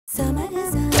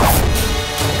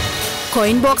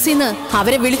Coin ബോക്സിൽ നിന്ന്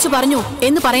അവരെ വിളിച്ചു പറഞ്ഞു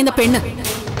എന്ന് പറയുന്ന പെണ്ണ്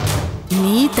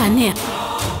നീ തന്നെയാ.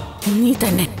 നീ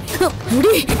തന്നെ.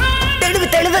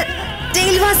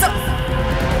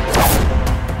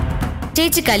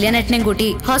 ചേച്ചി കല്യാണേട്ടനെയും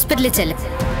കൂട്ടി ഹോസ്പിറ്റലിൽ ചെല്ലും.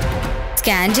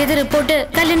 സ്കാൻ ചെയ്ത റിപ്പോർട്ട്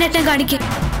കല്യാണേട്ടനെ കാണിക്കും.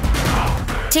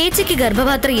 ചേച്ചിക്ക്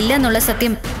ഗർഭപാത്രം ഇല്ല എന്നുള്ള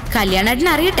സത്യം കല്യാണേട്ടൻ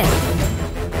അറിയട്ടെ.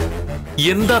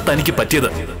 എന്താ തനിക്ക് പറ്റിയത്?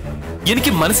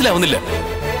 എനിക്ക് മനസ്സിലാവുന്നില്ല.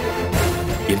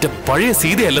 എന്റെ പഴയ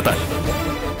സീതയല്ല താൻ.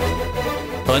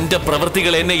 തന്റെ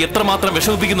പ്രവൃത്തികൾ എന്നെ എത്രമാത്രം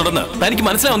വിഷമിപ്പിക്കുന്നുണ്ടെന്ന് തനിക്ക്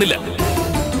മനസ്സിലാവുന്നില്ല.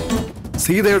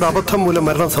 സീതയുടെ അബദ്ധം മൂലം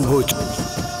മരണം സംഭവിച്ചു.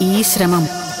 ഈ ശ്രമം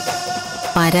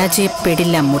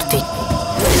പരാജയപ്പെടില്ല മൂർത്തി.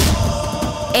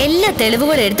 എല്ലാ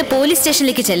തെളിവുകളും എടുത്ത് പോലീസ്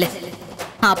സ്റ്റേഷനിലേക്ക് ചെല്ല്.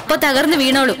 അപ്പൊ തകർന്നു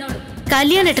വീണോളൂ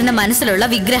കല്യാണേട്ടന്റെ മനസ്സിലുള്ള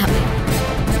വിഗ്രഹം,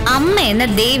 അമ്മ എന്ന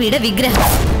ദേവിയുടെ വിഗ്രഹം.